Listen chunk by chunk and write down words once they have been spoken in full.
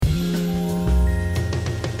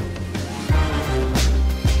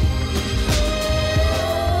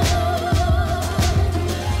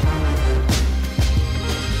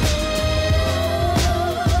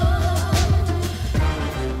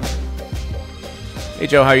Hey,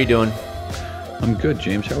 Joe, how are you doing? I'm good,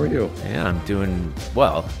 James. How are you? Yeah, I'm doing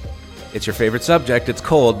well. It's your favorite subject. It's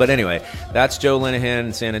cold. But anyway, that's Joe Linehan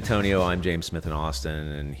in San Antonio. I'm James Smith in Austin.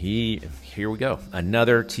 And here we go.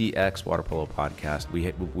 Another TX Water Polo podcast.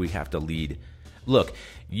 We have to lead. Look,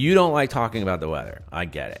 you don't like talking about the weather. I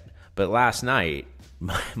get it. But last night,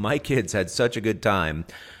 my kids had such a good time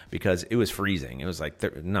because it was freezing. It was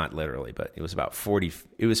like, not literally, but it was about 40.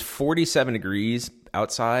 It was 47 degrees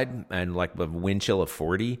outside and like a wind chill of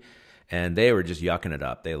 40. And they were just yucking it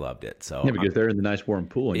up. They loved it. So yeah, because they're in the nice warm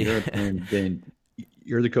pool, and then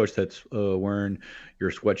you're the coach that's wearing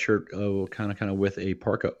your sweatshirt, kind of with a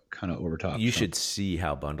parka kind of over top. You should see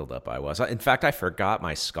how bundled up I was. In fact, I forgot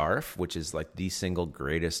my scarf, which is like the single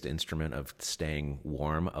greatest instrument of staying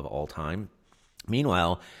warm of all time.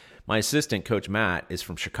 Meanwhile, my assistant, Coach Matt, is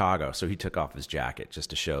from Chicago, so he took off his jacket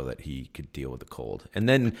just to show that he could deal with the cold. And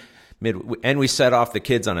then we set off the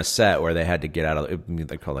kids on a set where they had to get out of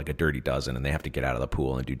they call it like a dirty dozen, and they have to get out of the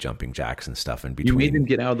pool and do jumping jacks and stuff in between. You made them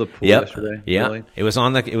get out of the pool yesterday? Yeah, really? It was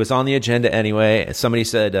on the agenda anyway. Somebody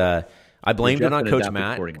said I blamed it on Coach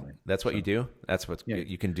Matt. That's what you do. That's what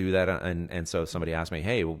you can do that. And so somebody asked me,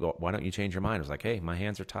 "Hey, why don't you change your mind?" I was like, "Hey, my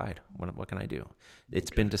hands are tied. What can I do? It's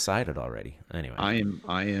been decided already." Anyway, I'm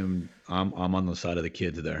on the side of the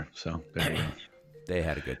kids there. So there you go. They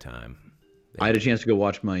had a good time. I had a chance to go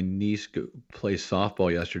watch my niece play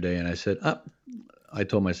softball yesterday, and I said, I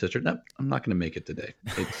told my sister, no, I'm not going to make it today.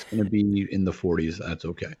 It's going to be in the 40s. That's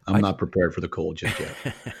okay. I'm not prepared for the cold just yet.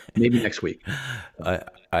 Maybe next week. I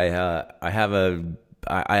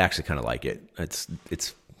actually kind of like it.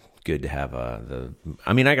 It's good to have I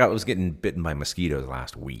was getting bitten by mosquitoes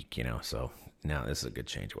last week, so now this is a good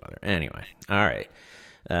change of weather. Anyway, all right.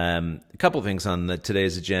 A couple of things on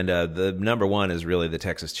today's agenda. The number one is really the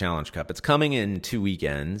Texas Challenge Cup. It's coming in 2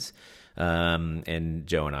 weekends, and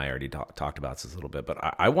Joe and I already talked about this a little bit, but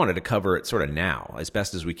I wanted to cover it sort of now as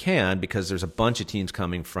best as we can because there's a bunch of teams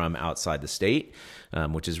coming from outside the state,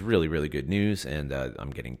 which is really, really good news, and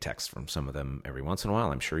I'm getting texts from some of them every once in a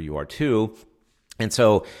while. I'm sure you are too. And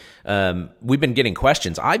so we've been getting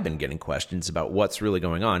questions. I've been getting questions about what's really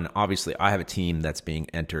going on. Obviously, I have a team that's being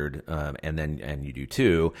entered, and you do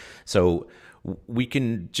too. So we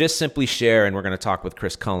can just simply share, and we're going to talk with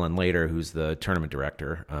Chris Cullen later, who's the tournament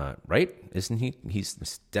director, right? Isn't he? He's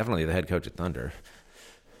definitely the head coach at Thunder.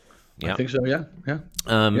 Yeah, I think so. Yeah.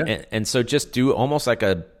 And so just do almost like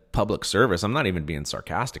a public service. I'm not even being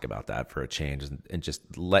sarcastic about that for a change, and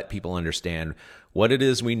just let people understand what it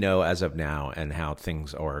is we know as of now and how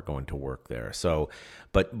things are going to work there. So,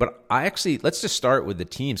 but I actually, let's just start with the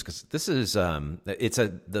teams, because this is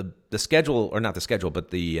the schedule, or not the schedule,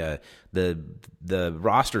 but the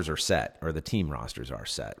rosters are set, or the team rosters are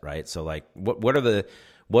set, right? So like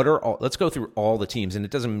let's go through all the teams, and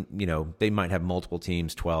it doesn't, they might have multiple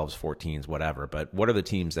teams, 12s, 14s, whatever, but what are the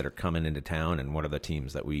teams that are coming into town, and what are the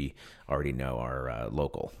teams that we already know are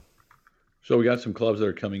local? So we got some clubs that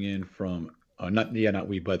are coming in from,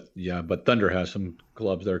 but Thunder has some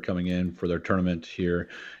clubs that are coming in for their tournament here.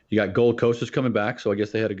 You got Gold Coast is coming back, so I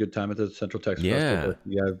guess they had a good time at the Central Texas Festival.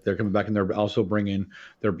 Yeah, they're coming back, and they're also bringing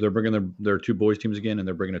their two boys teams again, and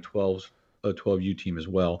they're bringing a 12U team as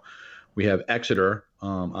well. We have Exeter.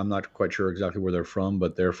 I'm not quite sure exactly where they're from,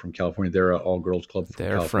 but they're from California. They're an all-girls club from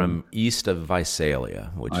California. From east of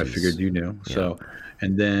Visalia, which I figured you knew. Yeah. So,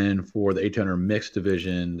 and then for the 800 mixed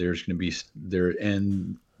division, there's going to be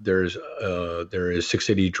there is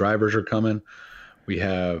 680 drivers are coming. We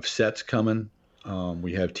have Sets coming.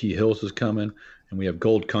 We have T Hills is coming. And we have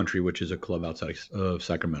Gold Country, which is a club outside of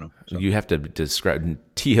Sacramento. So. You have to describe,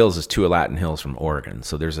 T Hills is Tualatin Hills from Oregon.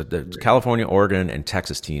 So there's California, Oregon, and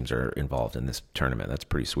Texas teams are involved in this tournament. That's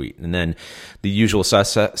pretty sweet. And then the usual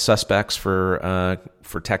suspects for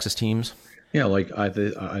Texas teams. Yeah, like I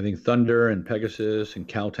think Thunder and Pegasus and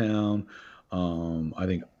Cowtown. I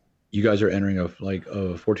think you guys are entering a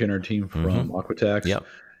 1400 team from Aquatex. Yep.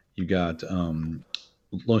 You got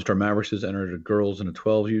Lone Star Mavericks has entered a girls and a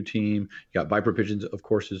 12U team. You got Viper Pigeons, of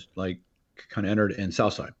course, is kind of entered, and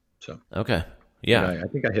Southside. So okay, yeah, I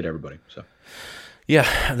think I hit everybody. So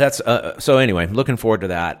yeah, that's so. Anyway, looking forward to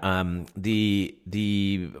that. I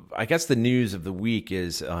guess the news of the week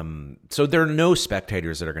is so there are no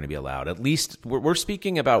spectators that are going to be allowed. At least we're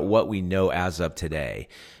speaking about what we know as of today,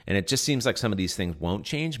 and it just seems like some of these things won't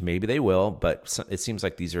change. Maybe they will, but it seems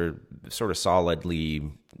like these are sort of solid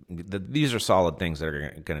things that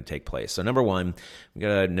are going to take place. So number one, we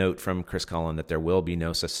got a note from Chris Cullen that there will be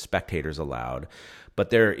no spectators allowed, but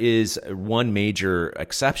there is one major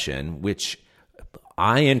exception, which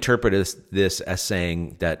I interpret this as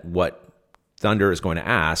saying that what Thunder is going to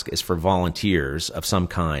ask is for volunteers of some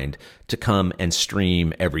kind to come and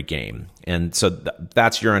stream every game. And so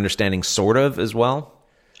that's your understanding sort of as well?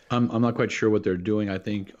 I'm not quite sure what they're doing. I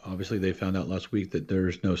think obviously they found out last week that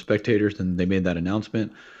there's no spectators, and they made that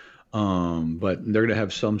announcement. But they're going to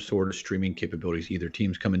have some sort of streaming capabilities. Either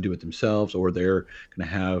teams come and do it themselves, or they're going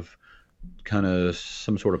to have kind of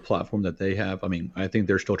some sort of platform that they have. I mean, I think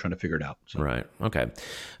they're still trying to figure it out. So. Right. Okay.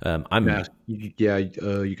 You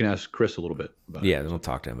can ask Chris a little bit about it. Yeah, we'll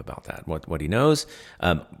talk to him about that, what he knows.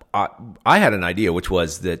 I had an idea, which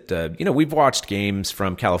was that, we've watched games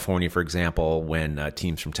from California, for example, when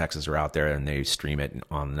teams from Texas are out there and they stream it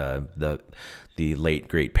on the late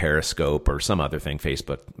great Periscope or some other thing,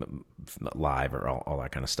 Facebook Live or all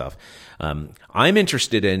that kind of stuff. I'm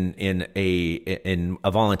interested in a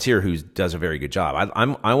volunteer who does a very good job.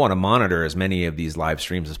 I want to monitor as many of these live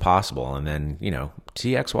streams as possible, and then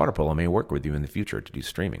TX Water Polo may work with you in the future to do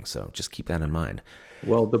streaming. So just keep that in mind.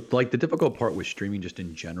 Well, the difficult part with streaming, just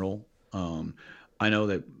in general, I know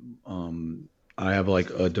that I have like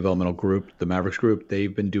a developmental group, the Mavericks group.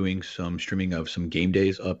 They've been doing some streaming of some game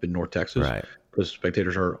days up in North Texas, right? Because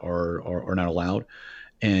spectators are not allowed,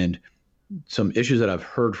 and some issues that I've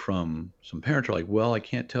heard from some parents are like, well, I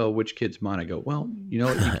can't tell which kid's mine. I go, well, you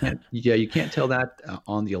can't. Yeah, you can't tell that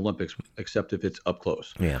on the Olympics except if it's up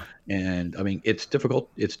close. Yeah, and I mean, it's difficult.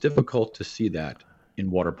 It's difficult to see that in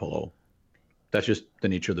water polo. That's just the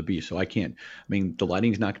nature of the beast. So I can't. I mean, the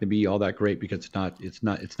lighting's not going to be all that great because it's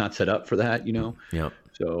not set up for that. Yeah.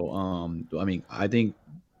 So I mean, I think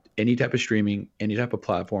any type of streaming, any type of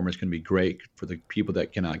platform is going to be great for the people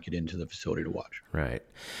that cannot get into the facility to watch. Right.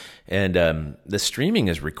 And the streaming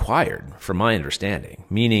is required, from my understanding,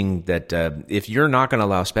 meaning that if you're not going to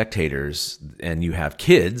allow spectators and you have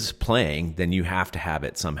kids playing, then you have to have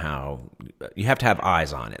it somehow. You have to have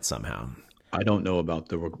eyes on it somehow. I don't know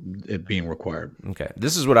about it being required. Okay.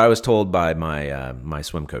 This is what I was told by my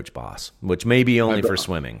swim coach boss, which may be only for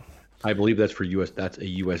swimming. I believe that's for US. That's a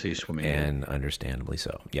USA swimming. And understandably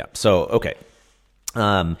so. Yeah. So, okay.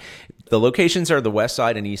 The locations are the west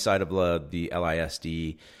side and east side of the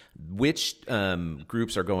LISD. Which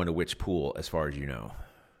groups are going to which pool, as far as you know?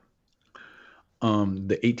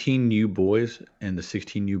 The 18U boys and the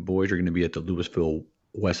 16U boys are going to be at the Louisville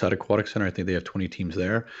Westside Aquatic Center. I think they have 20 teams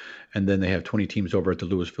there. And then they have 20 teams over at the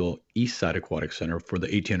Louisville Eastside Aquatic Center for the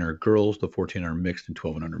 1800 girls, the 1400 mixed, and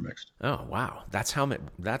 1200 mixed. Oh, wow. That's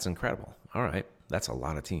incredible. All right. That's a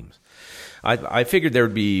lot of teams. I figured there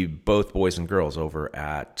would be both boys and girls over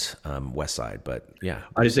at Westside, but yeah.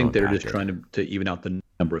 I just think they're just trying to even out the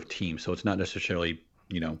number of teams. So it's not necessarily,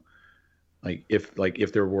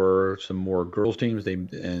 if there were some more girls teams, they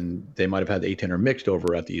might have had the 1800 mixed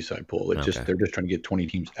over at the Eastside pool. They're just trying to get 20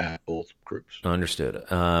 teams at both groups. Understood.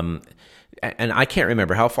 And I can't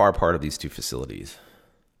remember how far apart are these two facilities.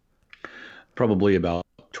 Probably about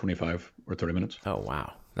 25 or 30 minutes. Oh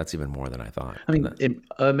wow, that's even more than I thought. I mean,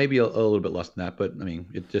 maybe a little bit less than that, but I mean,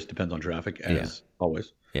 it just depends on traffic as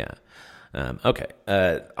always. Yeah. Okay.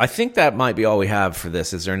 I think that might be all we have for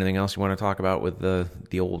this. Is there anything else you want to talk about with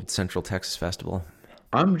the old Central Texas Festival?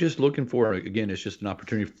 I'm just looking for, again, it's just an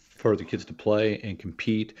opportunity for the kids to play and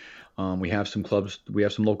compete. We have some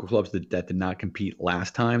local clubs that did not compete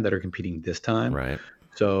last time that are competing this time. Right.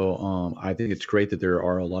 So I think it's great that there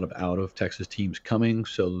are a lot of out of Texas teams coming.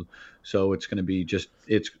 So it's going to be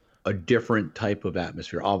it's a different type of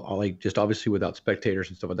atmosphere. Just obviously without spectators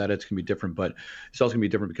and stuff like that, it's going to be different, but it's also going to be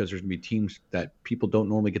different because there's going to be teams that people don't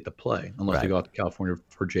normally get to play unless they go out to California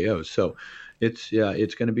for JOs. So it's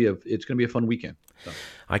going to be a fun weekend. So.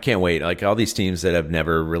 I can't wait. Like all these teams that have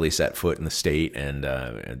never really set foot in the state, and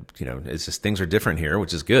it's just things are different here,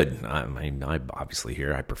 which is good. I mean, I'm obviously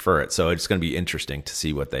here. I prefer it, so it's going to be interesting to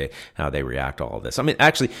see how they react to all of this. I mean,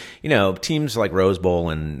 actually, teams like Rose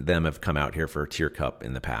Bowl and them have come out here for Tier Cup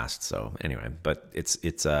in the past. So anyway, but it's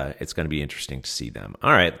going to be interesting to see them.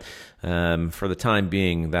 All right. For the time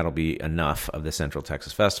being, that'll be enough of the Central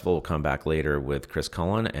Texas Festival. We'll come back later with Chris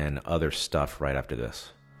Cullen and other stuff right after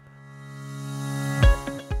this.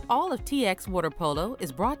 All of TX Water Polo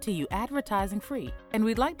is brought to you advertising free, and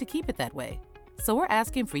we'd like to keep it that way. So we're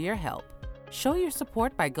asking for your help. Show your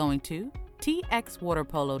support by going to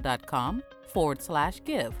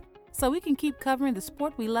txwaterpolo.com/give so we can keep covering the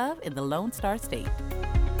sport we love in the Lone Star State.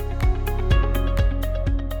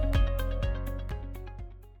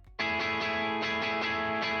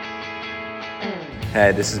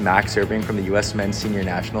 Hey, this is Max Irving from the U.S. Men's Senior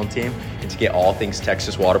National Team. And to get all things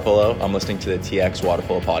Texas Water Polo, I'm listening to the TX Water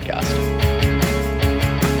Polo podcast.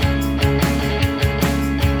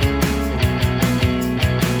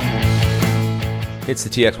 It's the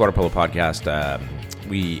TX Water Polo podcast.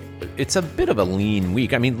 it's a bit of a lean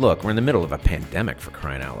week. I mean, look, we're in the middle of a pandemic, for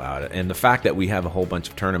crying out loud, and the fact that we have a whole bunch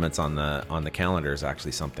of tournaments on the calendar is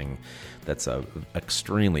actually something that's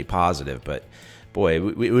extremely positive. But boy,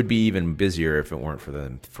 it would be even busier if it weren't for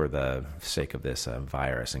the sake of this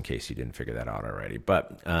virus, in case you didn't figure that out already.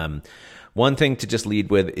 But one thing to just lead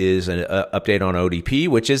with is an update on ODP,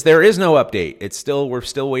 which is there is no update. We're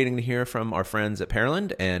still waiting to hear from our friends at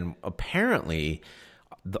Pearland, and apparently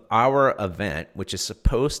our event, which is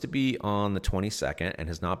supposed to be on the 22nd and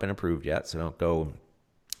has not been approved yet, so don't go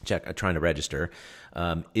trying to register,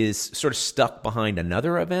 is sort of stuck behind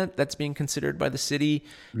another event that's being considered by the city.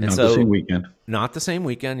 Not the same weekend. Not the same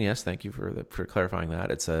weekend. Yes, thank you for clarifying that.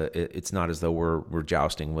 It's not as though we're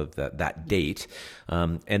jousting with that date.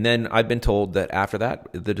 And then I've been told that after that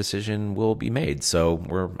the decision will be made.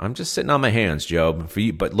 So I'm just sitting on my hands, Joe.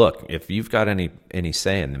 But look, if you've got any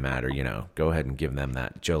say in the matter, go ahead and give them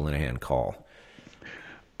that Joe Linehan call.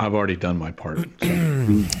 I've already done my part. So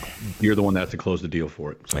you're the one that has to close the deal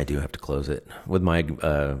for it. So. I do have to close it with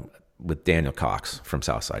with Daniel Cox from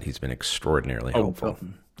Southside. He's been extraordinarily helpful.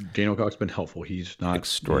 Daniel Cox has been helpful. He's not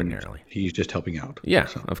extraordinarily. He's just helping out. Yeah,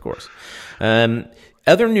 so. Of course.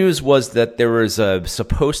 Other news was that there was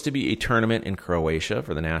supposed to be a tournament in Croatia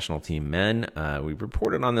for the national team men. We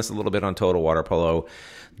reported on this a little bit on Total Water Polo.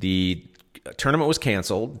 The tournament was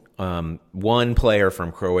canceled. One player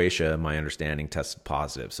from Croatia, my understanding, tested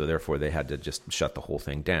positive, so therefore they had to just shut the whole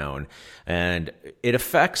thing down. And it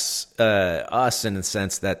affects us in the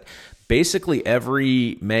sense that basically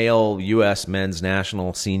every male U.S. men's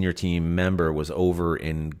national senior team member was over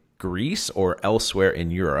in Greece or elsewhere in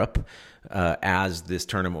Europe as this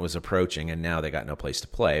tournament was approaching, and now they got no place to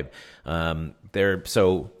play.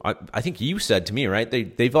 So I think you said to me, right?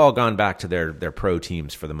 They've all gone back to their pro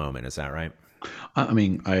teams for the moment. Is that right? I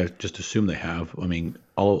mean, I just assume they have. I mean,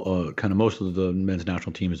 all kind of most of the men's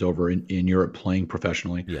national team is over in Europe playing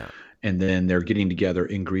professionally. Yeah. And then they're getting together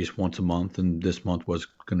in Greece once a month, and this month was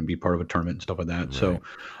going to be part of a tournament and stuff like that. Right. So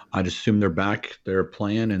I just assume they're back, they're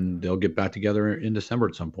playing, and they'll get back together in December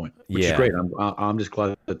at some point, which is great. I'm just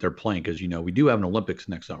glad that they're playing because, we do have an Olympics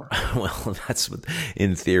next summer. Well, that's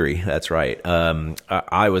in theory. That's right.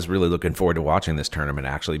 I was really looking forward to watching this tournament,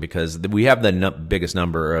 actually, because we have the biggest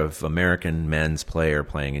number of American men's player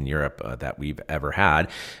playing in Europe that we've ever had,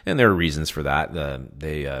 and there are reasons for that.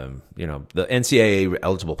 The NCAA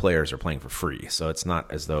eligible players are playing for free, so it's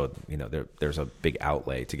not as though there's a big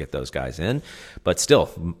outlay to get those guys in, but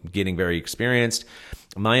still getting very experienced.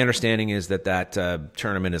 My understanding is that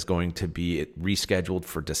tournament is going to be rescheduled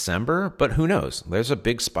for December, but who knows? There's a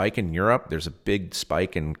big spike in Europe. There's a big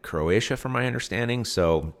spike in Croatia, from my understanding.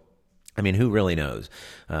 So, I mean, who really knows?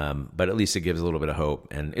 But at least it gives a little bit of hope.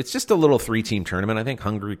 And it's just a little 3-team tournament. I think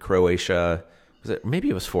Hungary, Croatia. Maybe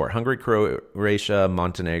it was 4. Hungary, Croatia,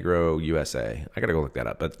 Montenegro, USA. I got to go look that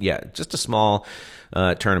up. But yeah, just a small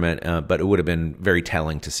tournament, but it would have been very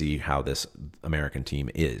telling to see how this American team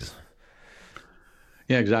is.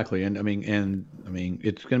 Yeah, exactly. And I mean,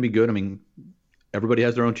 it's going to be good. I mean, everybody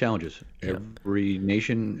has their own challenges. Yeah. Every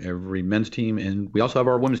nation, every men's team, and we also have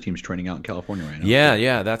our women's teams training out in California right now.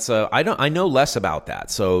 Yeah. That's I know less about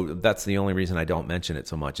that, so that's the only reason I don't mention it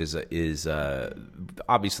so much. Is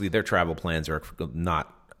obviously their travel plans are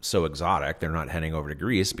not so exotic. They're not heading over to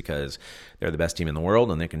Greece because they're the best team in the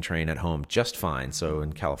world and they can train at home just fine. So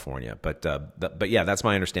in California, but yeah, that's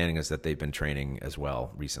my understanding is that they've been training as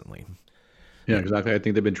well recently. Yeah, exactly. I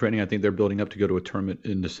think they've been training. I think they're building up to go to a tournament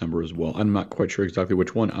in December as well. I'm not quite sure exactly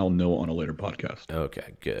which one. I'll know on a later podcast.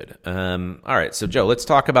 Okay, good. All right. So, Joe, let's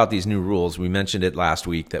talk about these new rules. We mentioned it last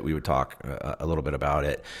week that we would talk a little bit about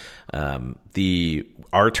it.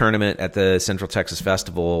 Our tournament at the Central Texas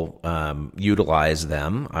Festival utilized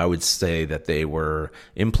them. I would say that they were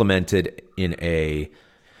implemented in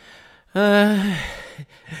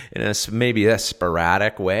maybe a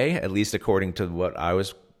sporadic way, at least according to what I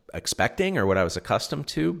was expecting or what I was accustomed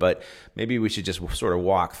to, but maybe we should just sort of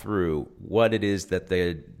walk through what it is that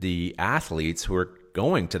the athletes who are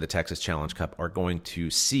going to the Texas Challenge Cup are going to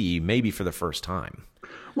see maybe for the first time.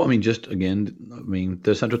 Well, I mean,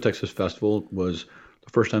 the Central Texas Festival was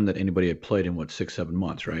the first time that anybody had played in 6-7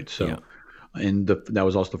 months, right? So, yeah. And that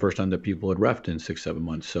was also the first time that people had reffed in 6-7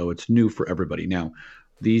 months. So it's new for everybody. Now,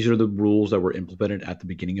 these are the rules that were implemented at the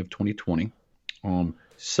beginning of 2020.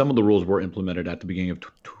 Some of the rules were implemented at the beginning of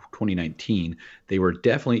 2019. They were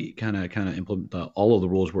definitely kind of implement. All of the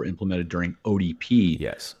rules were implemented during ODP.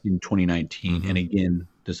 Yes. In 2019, and again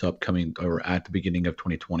this upcoming or at the beginning of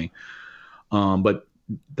 2020. But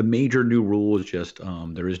the major new rule is just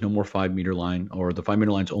there is no more 5-meter line, or the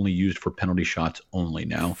 5-meter line is only used for penalty shots only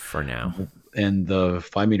now. For now. the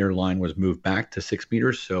 5 meter line was moved back to 6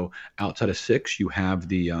 meters. So outside of 6, you have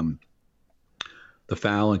the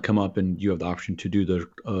foul and come up, and you have the option to do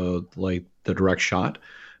the direct shot.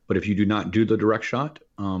 But if you do not do the direct shot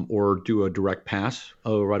or do a direct pass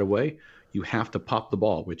right away, you have to pop the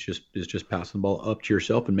ball, which is just passing the ball up to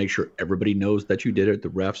yourself and make sure everybody knows that you did it. The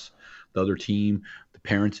refs, the other team, the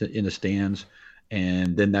parents in the stands,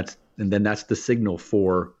 and then that's the signal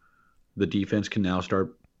for the defense can now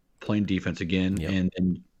start playing defense again,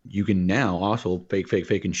 and you can now also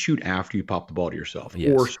fake and shoot after you pop the ball to yourself,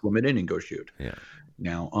 or swim it in and go shoot. Yeah.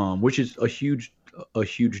 Now, which is a huge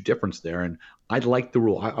difference there, and I like the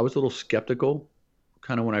rule. I was a little skeptical,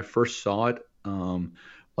 kind of when I first saw it.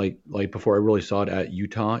 Like before I really saw it at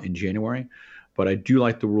Utah in January, but I do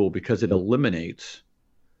like the rule because it eliminates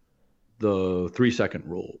the 3-second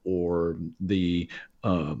rule or the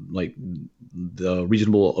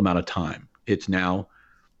reasonable amount of time. It's now,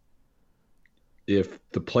 if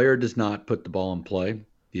the player does not put the ball in play,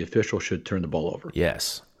 the official should turn the ball over.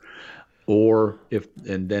 Yes. Or if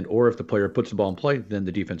the player puts the ball in play, then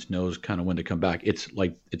the defense knows kind of when to come back. It's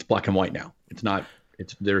black and white now. It's not.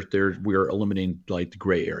 We're eliminating like the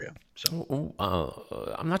gray area. So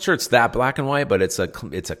I'm not sure it's that black and white, but it's a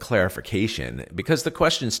clarification, because the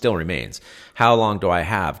question still remains: how long do I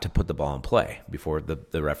have to put the ball in play before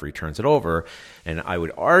the referee turns it over? And I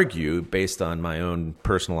would argue, based on my own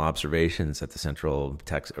personal observations at the Central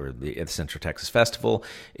Texas Festival,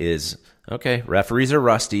 is okay. Referees are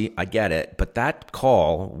rusty. I get it, but that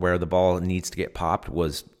call where the ball needs to get popped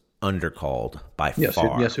was undercalled by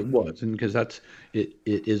far. Yes, it was, and because it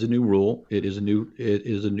is a new rule. It is a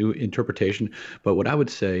new interpretation. But what I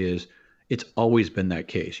would say is, it's always been that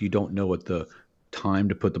case. You don't know what the time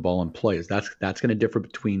to put the ball in play is. That's going to differ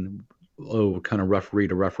between kind of referee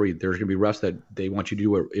to referee. There's going to be refs that they want you to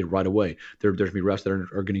do it right away. There's going to be refs that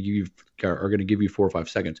are going to give you 4 or 5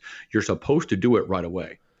 seconds. You're supposed to do it right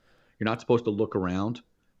away. You're not supposed to look around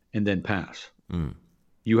and then pass.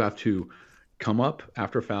 You have to come up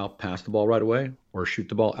after foul, pass the ball right away, or shoot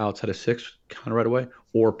the ball outside of 6 kind of right away,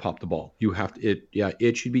 or pop the ball. You have to.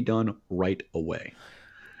 It should be done right away.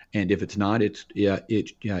 And if it's not,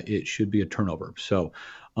 it should be a turnover. So,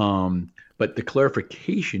 but the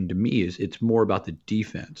clarification to me is it's more about the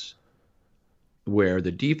defense, where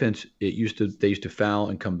the defense they used to foul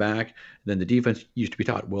and come back. Then the defense used to be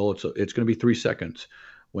taught, well, it's going to be 3 seconds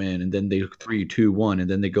and then they 3, 2, 1, and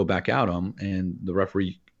then they go back at them, and the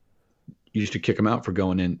referee used to kick them out for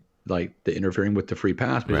going in, like the interfering with the free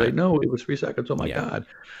pass. But he's like, no, it was 3 seconds. Oh my God.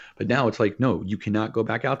 But now it's like, no, you cannot go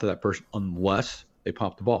back out to that person unless they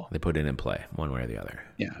pop the ball. They put it in play one way or the other.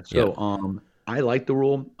 Yeah. So I like the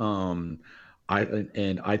rule.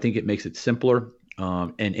 I think it makes it simpler.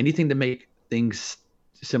 And anything to make things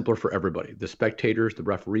simpler for everybody, the spectators, the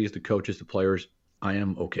referees, the coaches, the players, I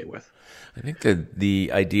am okay with. I think that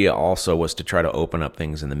the idea also was to try to open up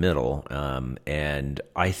things in the middle. And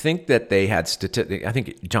I think that they had I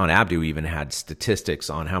think John Abdu even had statistics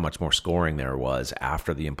on how much more scoring there was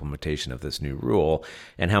after the implementation of this new rule,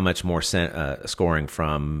 and how much more scoring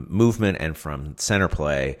from movement and from center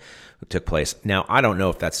play took place. Now, I don't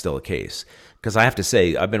know if that's still the case, because I have to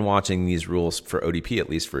say, I've been watching these rules for ODP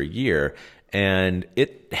at least for a year, and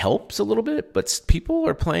it helps a little bit, but people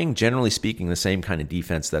are playing, generally speaking, the same kind of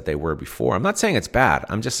defense that they were before. I'm not saying it's bad.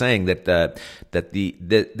 I'm just saying that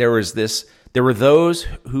there were those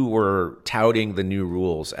who were touting the new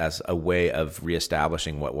rules as a way of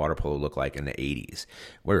reestablishing what water polo looked like in the 80s,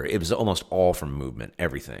 where it was almost all from movement,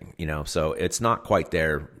 everything, So it's not quite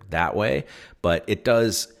there that way, but it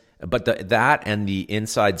does. But that and the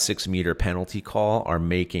inside 6 meter penalty call are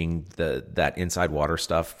making that inside water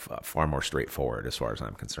stuff far more straightforward, as far as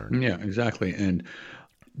I'm concerned. Yeah, exactly. And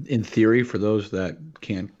in theory, for those that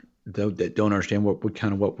don't understand what we're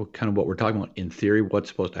talking about, in theory, what's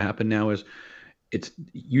supposed to happen now is you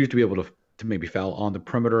used to be able to maybe foul on the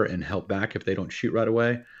perimeter and help back if they don't shoot right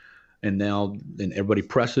away. And now then everybody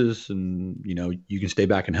presses, and you can stay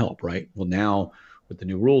back and help, right? Well, now with the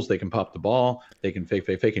new rules, they can pop the ball, they can fake,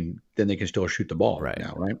 and then they can still shoot the ball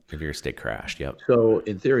now, right? If your stick crashed, yep. So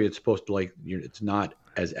in theory, it's supposed to it's not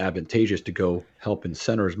as advantageous to go help in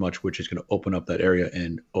center as much, which is going to open up that area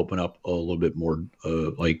and open up a little bit more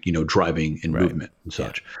driving and movement and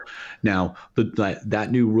such. Now,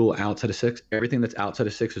 that new rule outside of 6, everything that's outside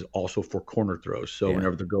of 6 is also for corner throws. So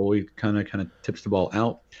whenever the goalie kind of tips the ball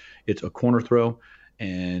out, it's a corner throw,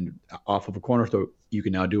 and off of a corner throw, you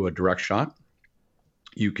can now do a direct shot.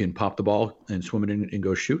 You can pop the ball and swim it in and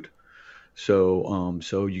go shoot. So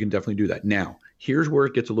you can definitely do that. Now, here's where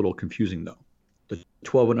it gets a little confusing, though. The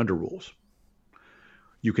 12 and under rules.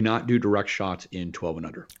 You cannot do direct shots in 12 and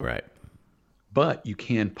under. Right. but you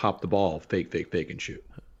can pop the ball, fake, and shoot.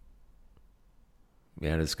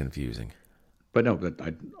 Yeah, it is confusing. But no,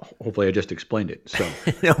 hopefully I just explained it. So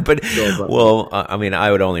no, but well, I mean, I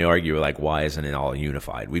would only argue like, why isn't it all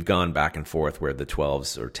unified? We've gone back and forth where the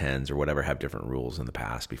 12s or 10s or whatever have different rules in the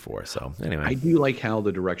past before. So anyway, I do like how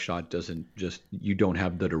the direct shot you don't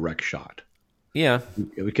have the direct shot. Yeah,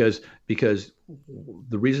 because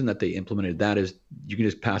the reason that they implemented that is you can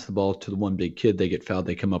just pass the ball to the one big kid, they get fouled,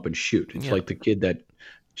 they come up and shoot. It's like the kid that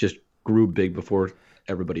just grew big before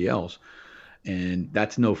everybody else. And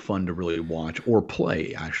that's no fun to really watch or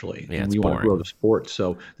play, actually. Yeah, and we want to grow the sport.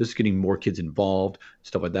 So this is getting more kids involved,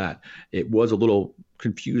 stuff like that. It was a little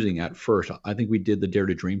confusing at first. I think we did the Dare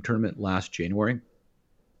to Dream tournament last January.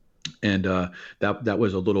 And that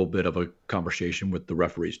was a little bit of a conversation with the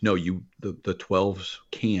referees. No, the 12s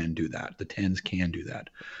can do that. The 10s can do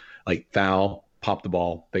that. Like foul, pop the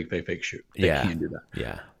ball, fake, shoot. They can do that.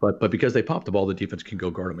 Yeah. But because they pop the ball, the defense can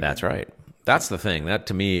go guard them again. That's right. That's the thing. That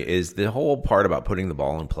to me is the whole part about putting the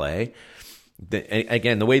ball in play.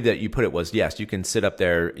 Again, the way that you put it was, yes, you can sit up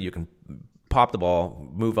there, you can pop the ball,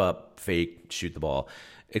 move up, fake, shoot the ball.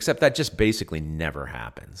 Except that just basically never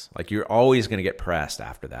happens. Like you're always going to get pressed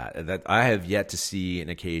after that. That I have yet to see an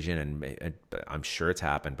occasion, and I'm sure it's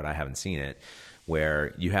happened, but I haven't seen it,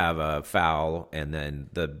 where you have a foul and then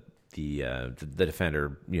the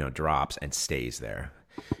defender drops and stays there.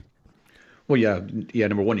 Well, yeah.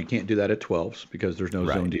 Number one, you can't do that at 12s because there's no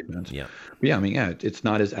zone defense. Yeah. But yeah, I mean, it's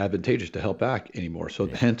not as advantageous to help back anymore. So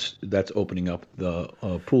hence, that's opening up the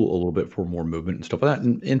pool a little bit for more movement and stuff like that.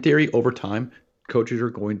 And in theory, over time, coaches are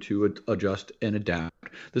going to adjust and adapt.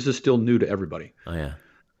 This is still new to everybody. Oh yeah.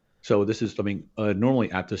 So this is, I mean,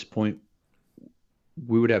 normally at this point,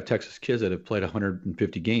 we would have Texas kids that have played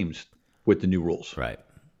 150 games with the new rules. Right.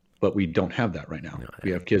 But we don't have that right now. No,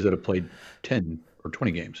 we have kids that have played 10 or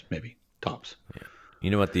 20 games, maybe. Tops. Yeah.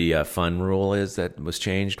 You know what the fun rule is that was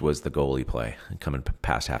changed was the goalie play, coming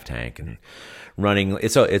past half tank and running.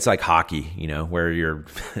 It's like hockey, where you're.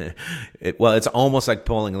 It's almost like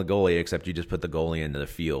pulling the goalie, except you just put the goalie into the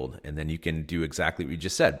field, and then you can do exactly what you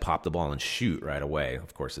just said: pop the ball and shoot right away.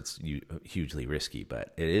 Of course, it's hugely risky,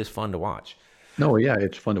 but it is fun to watch. No, yeah,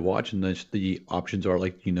 it's fun to watch, and the options are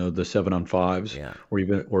like the 7-on-5s,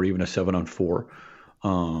 or even a 7-on-4.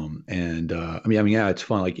 I mean, yeah, it's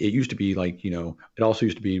fun. Like it used to be like, it also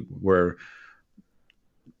used to be where,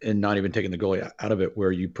 and not even taking the goalie out of it,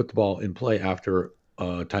 where you put the ball in play after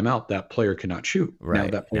a timeout, that player cannot shoot. Right. Now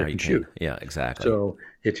that player can shoot. Yeah, exactly. So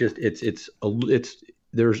it's just,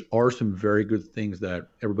 there's some very good things that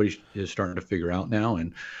everybody is starting to figure out now.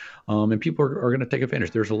 And people are going to take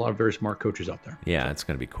advantage. There's a lot of very smart coaches out there. Yeah, it's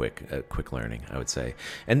going to be quick learning, I would say.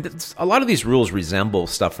 And a lot of these rules resemble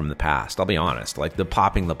stuff from the past. I'll be honest. Like the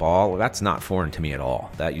popping the ball, that's not foreign to me at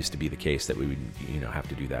all. That used to be the case that we would, have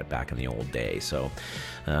to do that back in the old day. So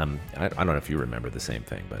I don't know if you remember the same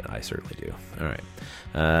thing, but I certainly do. All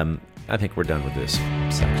right. I think we're done with this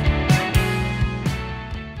section.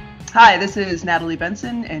 Hi, this is Natalie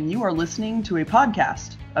Benson, and you are listening to a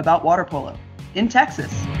podcast about water polo in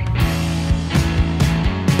Texas.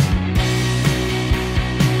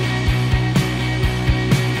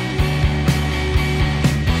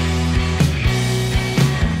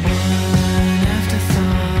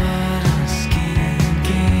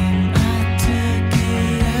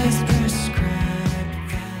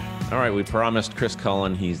 All right, we promised Chris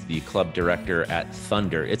Cullen. He's the club director at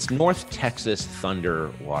Thunder. It's North Texas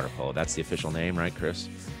Thunder Water Polo. That's the official name, right, Chris?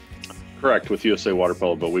 Correct, with USA Water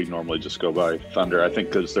Polo, but we normally just go by Thunder. I think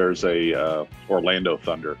because there's a Orlando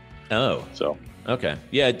Thunder. Oh. So. Okay.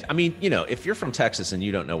 Yeah, I mean, if you're from Texas and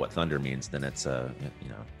you don't know what Thunder means, then it's,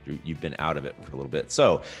 you've been out of it for a little bit.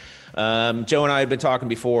 So Joe and I had been talking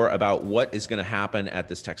before about what is going to happen at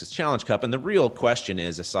this Texas Challenge Cup. And the real question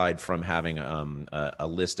is, aside from having a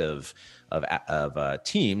list of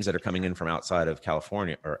teams that are coming in from outside of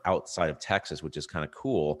California or outside of Texas, which is kind of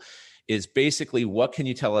cool, is basically what can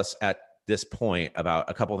you tell us at this point about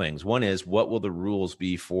a couple things? One is, what will the rules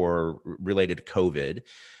be for related to COVID?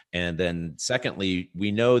 And then secondly,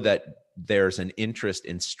 we know that there's an interest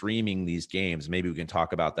in streaming these games. Maybe we can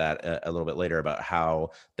talk about that a little bit later, about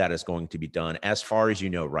how that is going to be done as far as you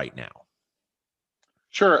know right now.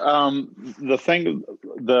 Sure.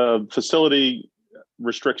 The facility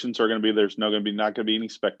restrictions are going to be, there's not going to be any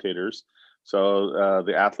spectators. So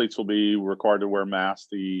the athletes will be required to wear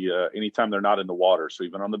masks anytime they're not in the water. So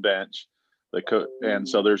even on the bench, and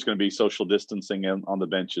so there's going to be social distancing on the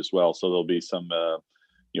bench as well. So there'll be some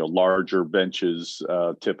larger benches,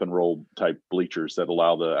 tip and roll type bleachers that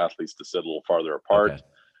allow the athletes to sit a little farther apart.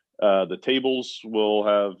 The tables will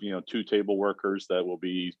have, 2 table workers that will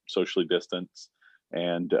be socially distanced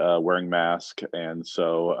and wearing masks. And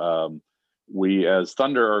so we, as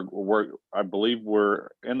Thunder, I believe we're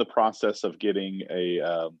in the process of getting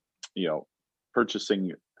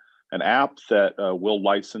purchasing an app that will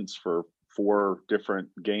license for 4 different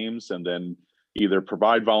games, and then either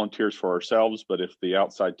provide volunteers for ourselves, but if the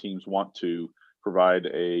outside teams want to provide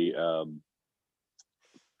a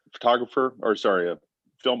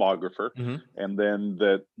filmographer, and then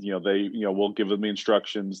that, we'll give them the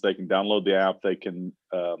instructions. They can download the app, they can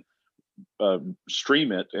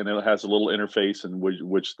stream it, and it has a little interface in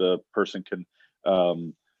which the person can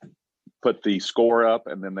put the score up,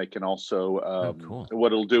 and then they can also cool.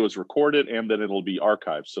 What it'll do is record it, and then it'll be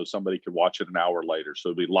archived, so somebody could watch it an hour later.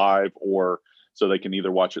 So it'll be live, or so they can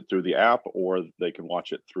either watch it through the app or they can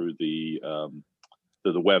watch it through the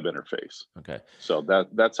web interface. Okay. So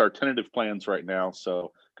that's our tentative plans right now.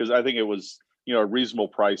 So because I think it was a reasonable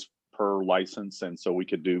price per license, and so we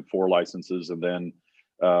could do 4 licenses, and then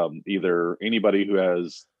either anybody who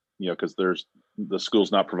has because the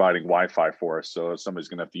school's not providing Wi-Fi for us, so somebody's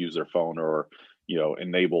going to have to use their phone or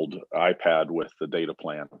enabled iPad with the data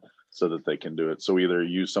plan so that they can do it. So either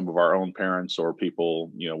use some of our own parents or people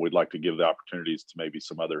we'd like to give the opportunities to maybe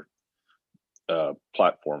some other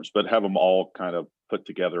platforms, but have them all kind of put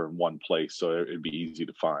together in one place so it'd be easy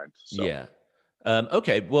to find. So. Yeah.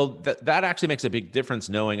 Okay. Well, that actually makes a big difference,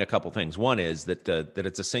 knowing a couple things. One is that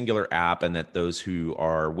it's a singular app, and that those who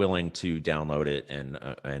are willing to download it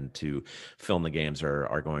and to film the games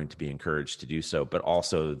are going to be encouraged to do so. But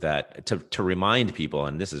also that to remind people,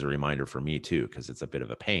 and this is a reminder for me too, because it's a bit of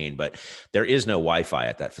a pain, but there is no Wi-Fi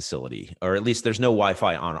at that facility, or at least there's no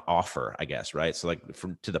Wi-Fi on offer, I guess, right? So like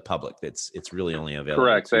to the public, it's really only available.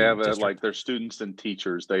 Correct. They have like their students and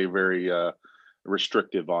teachers. They very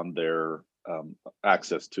restrictive on their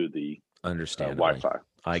access to the Wi-Fi.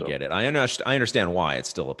 I get it. I understand why it's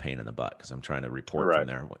still a pain in the butt, because I'm trying to report from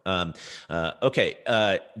there. Okay.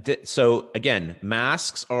 So again,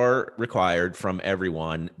 masks are required from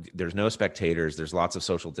everyone. There's no spectators. There's lots of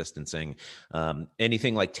social distancing.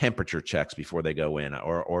 Anything like temperature checks before they go in,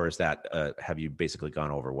 or is that have you basically gone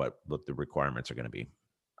over what the requirements are going to be?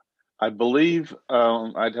 I believe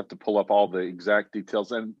I'd have to pull up all the exact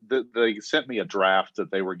details, and they sent me a draft that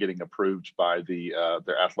they were getting approved by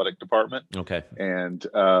their athletic department. Okay. And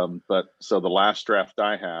but so the last draft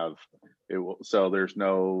I have, so there's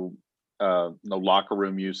no locker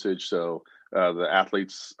room usage. So the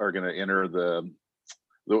athletes are going to enter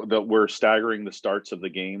we're staggering the starts of the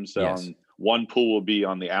games. Yes. One pool will be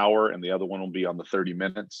on the hour, and the other one will be on the 30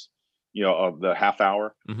 minutes, of the half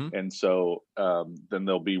hour. Mm-hmm. And so then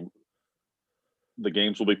the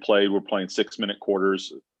games will be played. We're playing 6-minute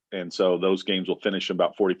quarters. And so those games will finish in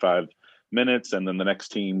about 45 minutes. And then the next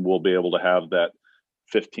team will be able to have that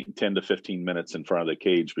 10 to 15 minutes in front of the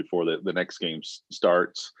cage before the next game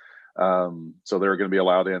starts. So they're going to be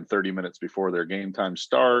allowed in 30 minutes before their game time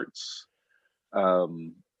starts.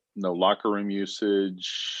 No locker room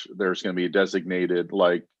usage. There's going to be a designated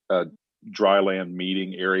dry land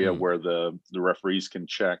meeting area where the referees can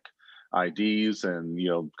check IDs, and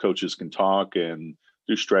coaches can talk and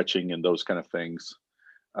do stretching and those kind of things.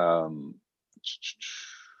 No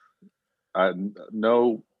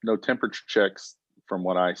temperature checks from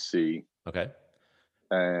what I see. Okay.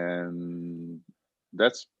 And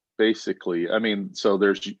that's basically, so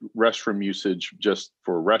there's restroom usage just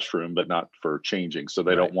for restroom, but not for changing. So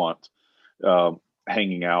they don't want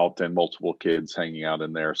hanging out and multiple kids hanging out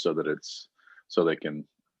in there, so that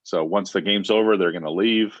so once the game's over, they're going to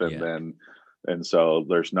leave, and so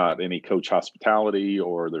there's not any coach hospitality,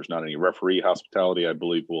 or there's not any referee hospitality. I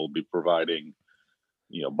believe we'll be providing,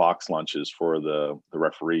 box lunches for the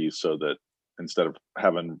referees, so that instead of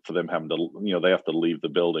having to, they have to leave the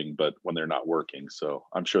building, but when they're not working. So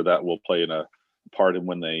I'm sure that will play in a part in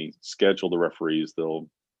when they schedule the referees. They'll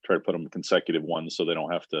try to put them consecutive ones, so they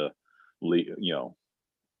don't have to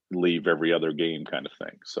leave every other game kind of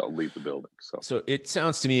thing. So leave the building. So it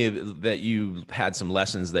sounds to me that you had some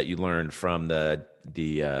lessons that you learned from the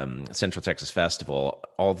Central Texas Festival,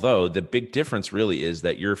 although the big difference really is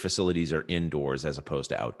that your facilities are indoors as opposed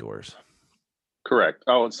to outdoors. Correct.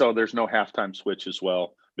 Oh, and so there's no halftime switch as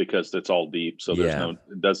well, because it's all deep. So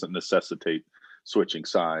it doesn't necessitate switching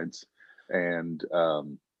sides. And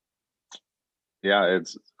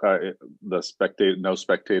it's no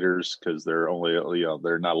spectators, because they're only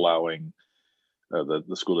they're not allowing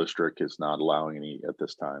the school district is not allowing any at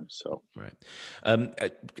this time. So right.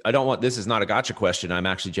 I don't want, this is not a gotcha question. I'm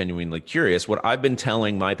actually genuinely curious. What I've been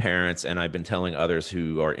telling my parents, and I've been telling others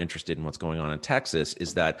who are interested in what's going on in Texas,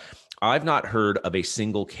 is that I've not heard of a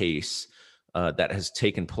single case that has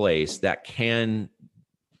taken place that can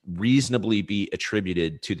reasonably be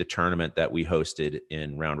attributed to the tournament that we hosted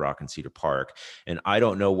in Round Rock and Cedar Park. And I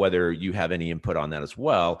don't know whether you have any input on that as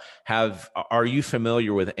well. Are you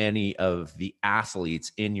familiar with any of the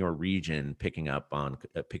athletes in your region picking up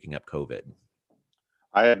COVID?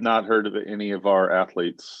 I have not heard of any of our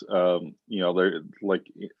athletes. They're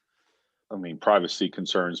like, privacy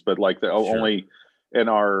concerns, but like only in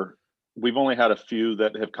we've only had a few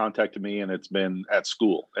that have contacted me, and it's been at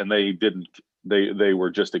school, and they were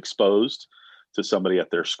just exposed to somebody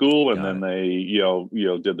at their school, and then they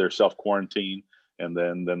did their self quarantine, and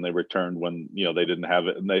then they returned when they didn't have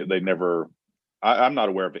it, and they never. I'm not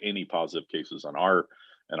aware of any positive cases in our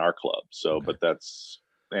club. So, okay. But that's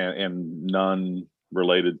and none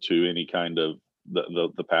related to any kind of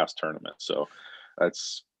the past tournament. So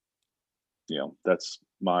that's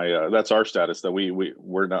that's our status, that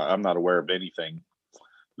we're not. I'm not aware of anything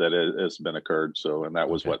that has been occurred. So, and that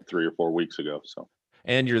was what, 3 or 4 weeks ago. So,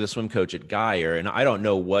 and you're the swim coach at Guyer, and I don't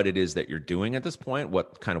know what it is that you're doing at this point,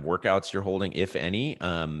 what kind of workouts you're holding, if any.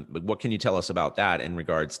 But what can you tell us about that in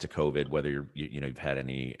regards to COVID? Whether you've had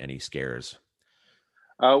any scares?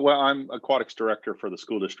 Well, I'm aquatics director for the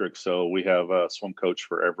school district, so we have a swim coach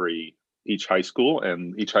for each high school,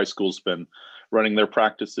 and each high school's been running their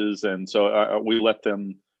practices, and so we let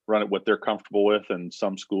them run it what they're comfortable with. And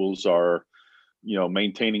some schools are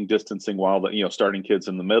maintaining distancing while starting kids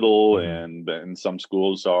in the middle, and some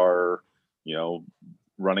schools are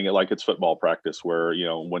running it like it's football practice, where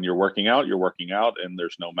when you're working out and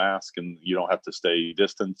there's no mask and you don't have to stay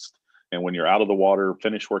distanced, and when you're out of the water,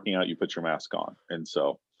 finish working out, you put your mask on.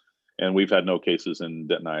 And we've had no cases in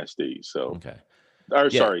Denton ISD. So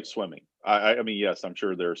sorry, swimming. I mean, yes, I'm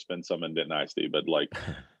sure there's been some in Denton ISD, but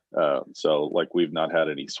we've not had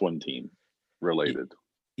any swim team related.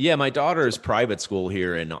 Yeah, my daughter's private school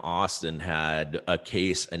here in Austin had a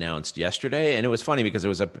case announced yesterday, and it was funny because it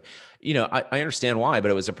was I understand why,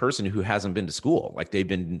 but it was a person who hasn't been to school. Like, they've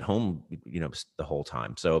been home, the whole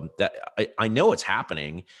time. So that I know it's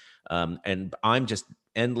happening, and I'm just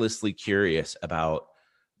endlessly curious about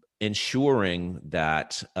ensuring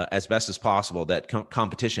that as best as possible that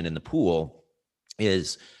competition in the pool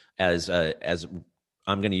is as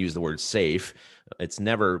I'm going to use the word safe. It's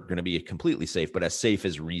never going to be completely safe, but as safe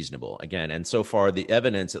as reasonable. Again, and so far the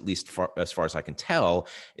evidence, at least as far as I can tell,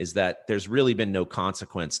 is that there's really been no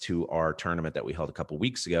consequence to our tournament that we held a couple of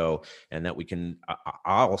weeks ago, and that we can.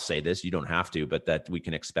 I'll say this: you don't have to, but that we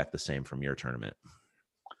can expect the same from your tournament.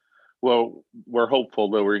 Well, we're hopeful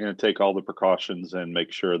that we're going to take all the precautions and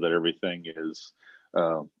make sure that everything is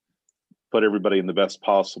put everybody in the best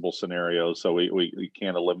possible scenario. So we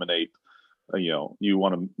can't eliminate. You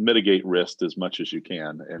want to mitigate risk as much as you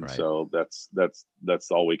can, and right. So that's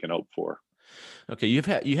all we can hope for. Okay, you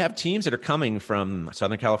have teams that are coming from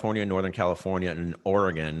Southern California, Northern California, and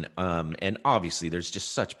Oregon, and obviously there's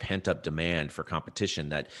just such pent up demand for competition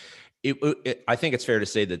that I think it's fair to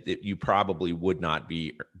say that you probably would not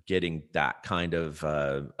be getting that kind of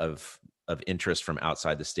interest from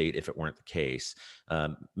outside the state if it weren't the case.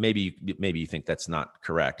 Maybe you think that's not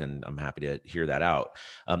correct, and I'm happy to hear that out.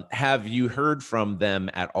 Have you heard from them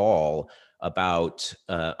at all about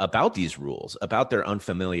these rules, about their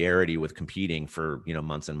unfamiliarity with competing for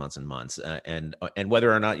months and months and months, and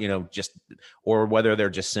whether or not or whether they're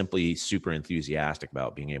just simply super enthusiastic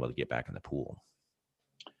about being able to get back in the pool?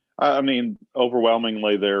 I mean,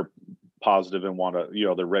 overwhelmingly, they're positive and want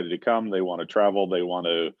to, they're ready to come. They want to travel. They want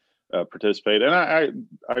to participate. And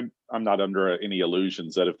I'm not under any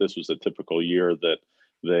illusions that if this was a typical year that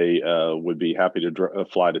they would be happy to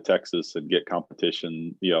fly to Texas and get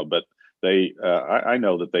competition, but I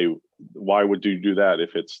know that why would you do that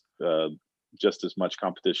if it's just as much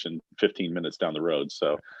competition 15 minutes down the road?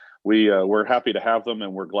 So we're happy to have them,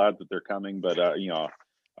 and we're glad that they're coming. But,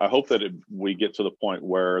 I hope that we get to the point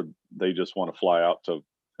where they just want to fly out to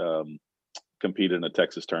compete in a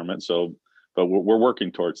Texas tournament. So, but we're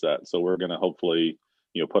working towards that. So we're going to hopefully,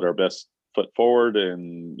 put our best foot forward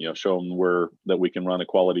and, show them that we can run a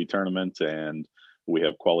quality tournament, and we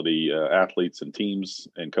have quality athletes and teams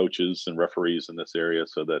and coaches and referees in this area,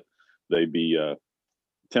 so that they'd be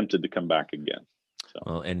tempted to come back again. So.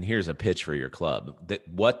 Well, and here's a pitch for your club: that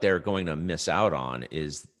what they're going to miss out on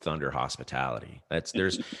is Thunder hospitality.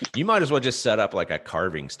 You might as well just set up like a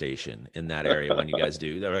carving station in that area when you guys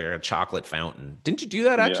do a chocolate fountain. Didn't you do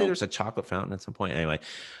that actually? Yeah. There's a chocolate fountain at some point. Anyway,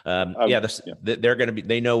 they're going to be.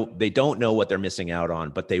 They don't know what they're missing out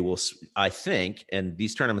on, but they will. I think, and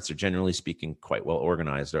these tournaments are generally speaking quite well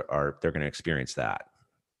organized. They're going to experience that.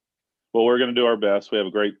 Well, we're going to do our best. We have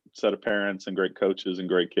a great set of parents and great coaches and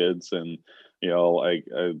great kids, and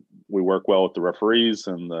we work well with the referees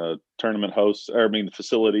and the tournament hosts, the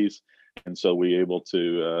facilities, and so we able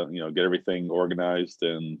to get everything organized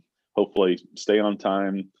and hopefully stay on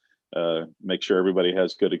time. Make sure everybody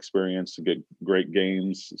has good experience and get great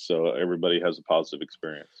games, so everybody has a positive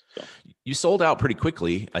experience. So you sold out pretty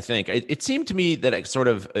quickly, I think. It seemed to me that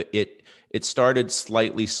it started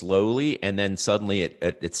slightly slowly, and then suddenly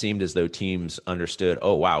it seemed as though teams understood,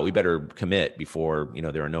 oh wow, we better commit before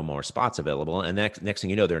there are no more spots available. And next thing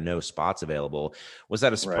you know, there are no spots available. Was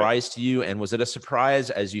that a surprise to you? And was it a surprise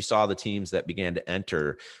as you saw the teams that began to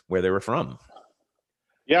enter where they were from?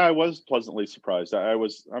 Yeah, I was pleasantly surprised. I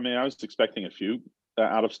was expecting a few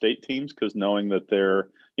out-of-state teams, because knowing that they're,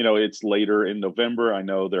 it's later in November. I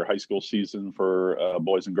know their high school season for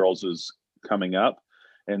boys and girls is coming up.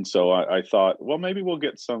 And so I thought, well, maybe we'll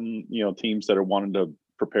get some, teams that are wanting to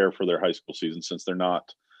prepare for their high school season, since they're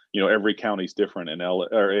not, every county's different. In LA,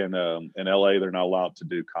 they're not allowed to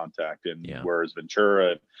do contact, and whereas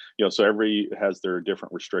Ventura, so every has their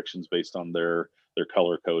different restrictions based on their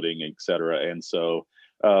color coding, et cetera. And so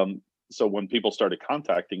when people started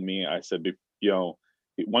contacting me, I said,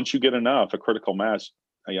 once you get a critical mass,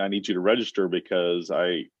 I need you to register, because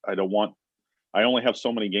I only have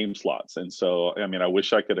so many game slots. And so, I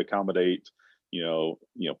wish I could accommodate,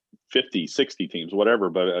 50, 60 teams,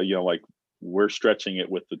 whatever, but, we're stretching it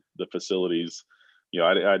with the facilities.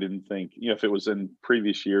 I didn't think, if it was in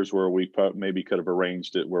previous years where we maybe could have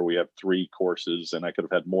arranged it where we have 3 courses and I could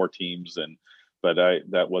have had more teams, but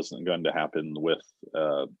that wasn't going to happen with,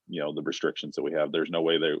 the restrictions that we have. There's no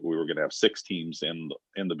way that we were going to have 6 teams in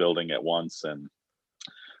the building at once. And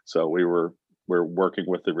so we're working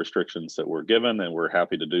with the restrictions that we're given, and we're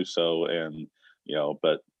happy to do so. And,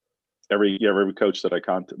 but every coach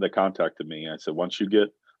that contacted me, I said, once you get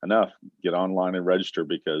enough, get online and register,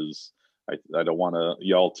 because I don't want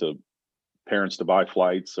parents to buy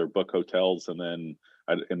flights or book hotels, and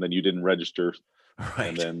then you didn't register.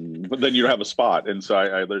 Right. But then you don't have a spot. And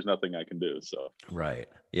so there's nothing I can do. So, right.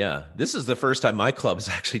 Yeah. This is the first time my club has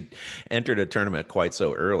actually entered a tournament quite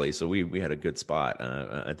so early. So we had a good spot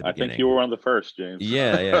at the beginning. I think you were one of the first, James.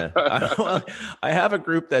 Yeah. I have a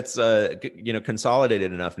group that's,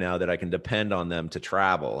 consolidated enough now that I can depend on them to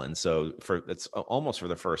travel. And so it's almost for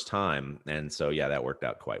the first time. And so, yeah, that worked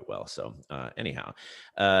out quite well. So anyhow,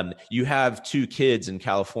 you have 2 kids in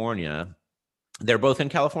California. They're both in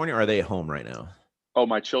California, or are they at home right now? Oh,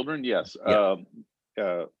 my children? Yes.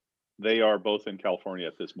 Yeah. They are both in California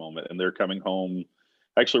at this moment, and they're coming home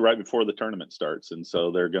actually right before the tournament starts. And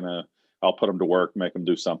so I'll put them to work, make them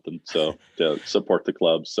do something to support the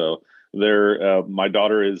club. So my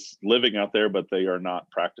daughter is living out there, but they are not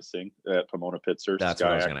practicing at Pomona Pitzer. That's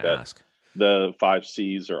what I was going to ask. The 5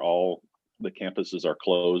 Cs the campuses are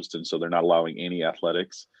closed, and so they're not allowing any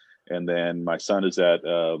athletics. And then my son is at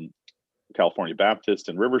California Baptist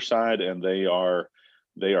in Riverside, and they are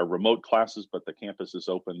remote classes, but the campus is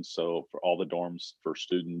open. So for all the dorms for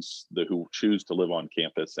students who choose to live on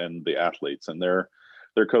campus, and the athletes, and they're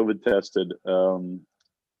COVID tested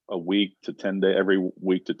every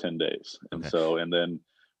week to 10 days. And so, and then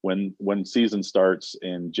when season starts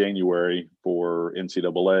in January for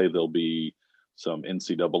NCAA, there'll be some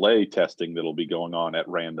NCAA testing that'll be going on at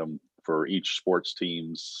random for each sports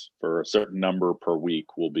teams. For a certain number per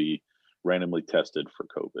week will be randomly tested for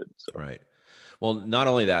COVID. So. Right. Well, not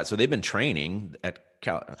only that, so they've been training at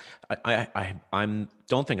Cal. I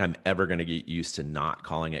don't think I'm ever going to get used to not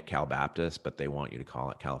calling it Cal Baptist, but they want you to call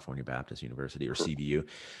it California Baptist University, or CBU.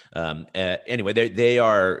 Anyway,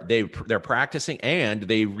 they're practicing, and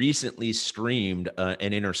they recently streamed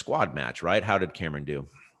an inter squad match. Right? How did Cameron do?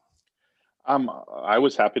 I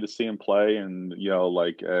was happy to see him play, and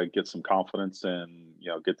get some confidence, and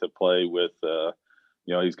get to play with.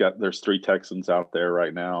 There's 3 Texans out there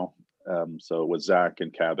right now. So with Zach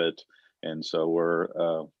and Cabot, and so we're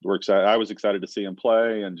excited. I was excited to see him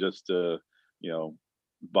play, and just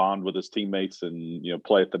bond with his teammates, and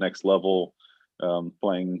play at the next level,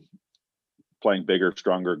 playing bigger,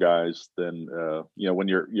 stronger guys than when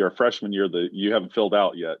you're a freshman, you haven't filled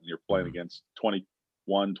out yet, and you're playing against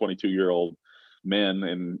 21, 22-year-old men,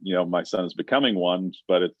 and my son is becoming one,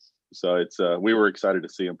 but we were excited to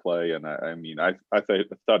see him play, and I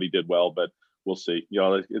thought he did well, but we'll see.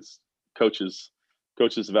 It's coaches'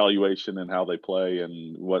 evaluation and how they play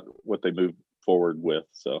and what they move forward with.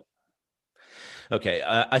 So. Okay,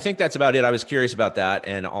 I think that's about it. I was curious about that,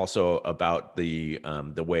 and also about the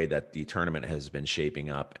way that the tournament has been shaping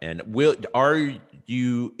up. And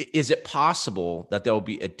is it possible that there'll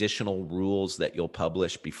be additional rules that you'll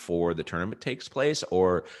publish before the tournament takes place,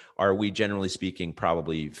 or are we generally speaking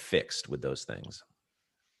probably fixed with those things?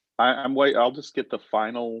 I'm wait. I'll just get the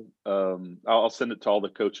final. I'll send it to all the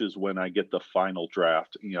coaches when I get the final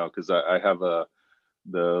draft. Because I have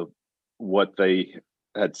what they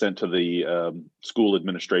had sent to the school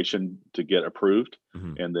administration to get approved,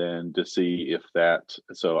 and then to see if that.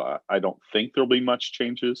 So I don't think there'll be much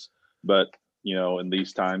changes, but in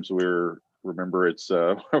these times remember it's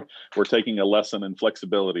we're taking a lesson in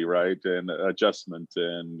flexibility, right, and adjustment,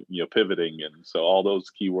 and pivoting, and so all those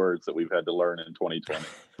key words that we've had to learn in 2020.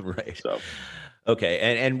 Right. So okay,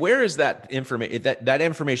 and where is that information? That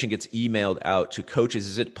information gets emailed out to coaches.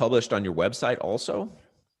 Is it published on your website also?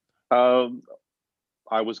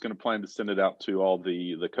 I was going to plan to send it out to all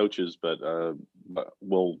the coaches, but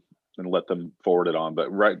we'll let them forward it on. But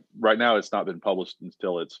right now, it's not been published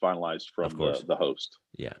until it's finalized from the host.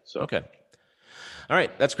 Yeah. So okay. All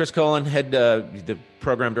right. That's Chris Cullen, the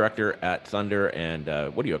program director at Thunder, and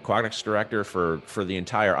what are you, aquatics director for the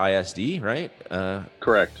entire ISD, right?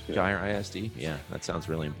 Correct. Entire ISD. Yeah, that sounds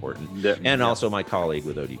really important. And also my colleague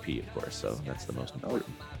with ODP, of course. So that's the most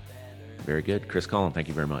important. Very good. Chris Cullen, thank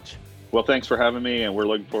you very much. Well, thanks for having me, and we're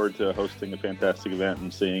looking forward to hosting a fantastic event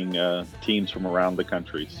and seeing teams from around the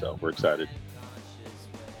country. So we're excited.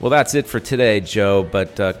 Well, that's it for today, Joe,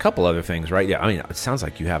 but a couple other things, right? Yeah, I mean, it sounds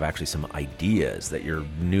like you have actually some ideas that you're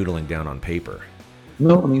noodling down on paper.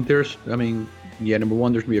 No, number one, there's going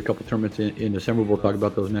to be a couple tournaments in December. We'll talk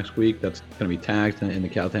about those next week. That's going to be tagged in the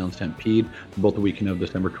Cowtown Stampede, both the weekend of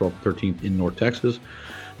December 12th, 13th in North Texas.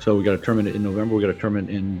 So we got a tournament in November. We got a tournament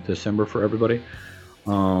in December for everybody.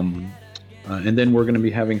 And then we're going to be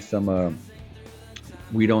having some,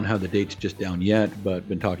 we don't have the dates just down yet, but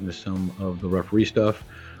been talking to some of the referee stuff.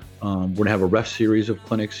 We're going to have a ref series of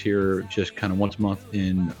clinics here just kind of once a month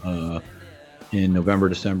in November,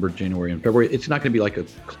 December, January, and February. It's not going to be like a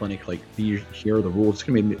clinic like here are the rules.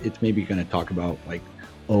 It's maybe going to talk about like,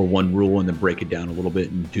 one rule and then break it down a little bit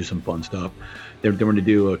and do some fun stuff. They're going to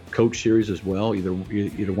do a coach series as well, either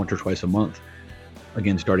once or twice a month.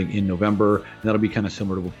 Again, starting in November, and that'll be kind of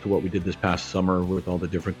similar to what we did this past summer with all the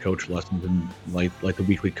different coach lessons and like the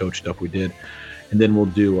weekly coach stuff we did. And then we'll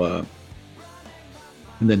do,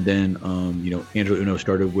 Angela Uno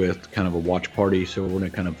started with kind of a watch party, so we're going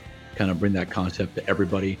to kind of bring that concept to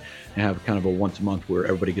everybody and have kind of a once a month where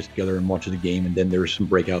everybody gets together and watches the game, and then there's some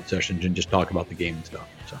breakout sessions and just talk about the game and stuff.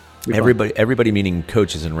 So everybody meaning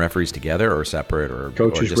coaches and referees together or separate, or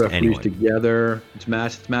coaches, or just referees anyone? Together. It's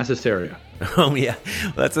mass hysteria. Oh yeah,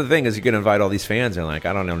 well, that's the thing is you can invite all these fans and like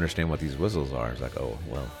I don't understand what these whistles are. It's like, oh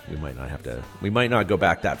well, we might not go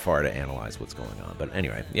back that far to analyze what's going on. But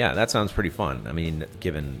anyway, yeah, that sounds pretty fun. I mean,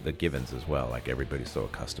 given the givens as well, like everybody's so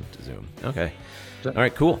accustomed to Zoom. Okay, all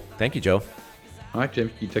right, cool. Thank you, Joe. All right, Jim,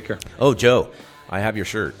 you take care. Oh, Joe, I have your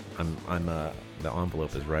shirt. The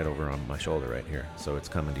envelope is right over on my shoulder right here, so it's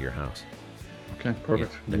coming to your house. Okay,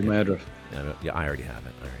 perfect. Yeah, Give me my address. Yeah, I already have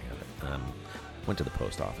it. Went to the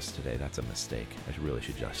post office today. That's a mistake. I really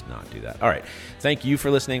should just not do that. All right. Thank you for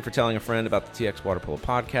listening, for telling a friend about the TX Water Polo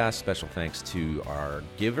podcast. Special thanks to our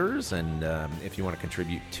givers. And if you want to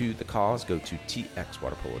contribute to the cause, go to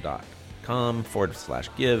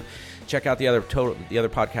txwaterpolo.com/give. Check out the other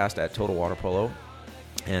podcast at Total Water Polo.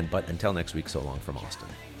 But until next week, so long from Austin.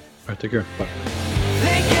 All right, take care. Bye.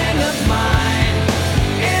 Thinking of mine,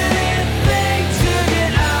 anything to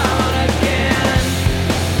get out again.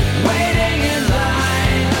 Waiting in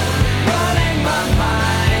line, running my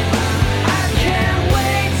mind. I can't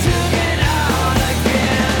wait to get out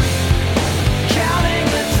again. Counting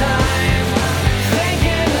the time,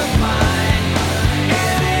 thinking of mine.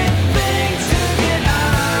 Anything to get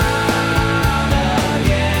out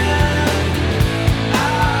again.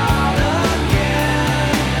 Out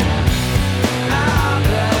again. Out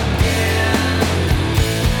again.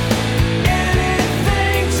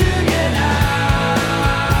 Anything to get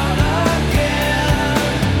out again.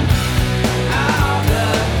 Out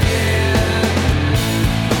again.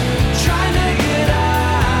 Trying to get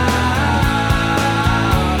out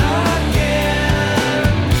again.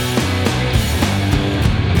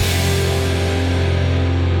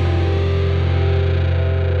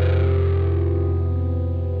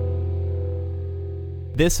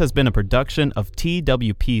 This has been a production of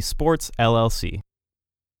TWP Sports, LLC.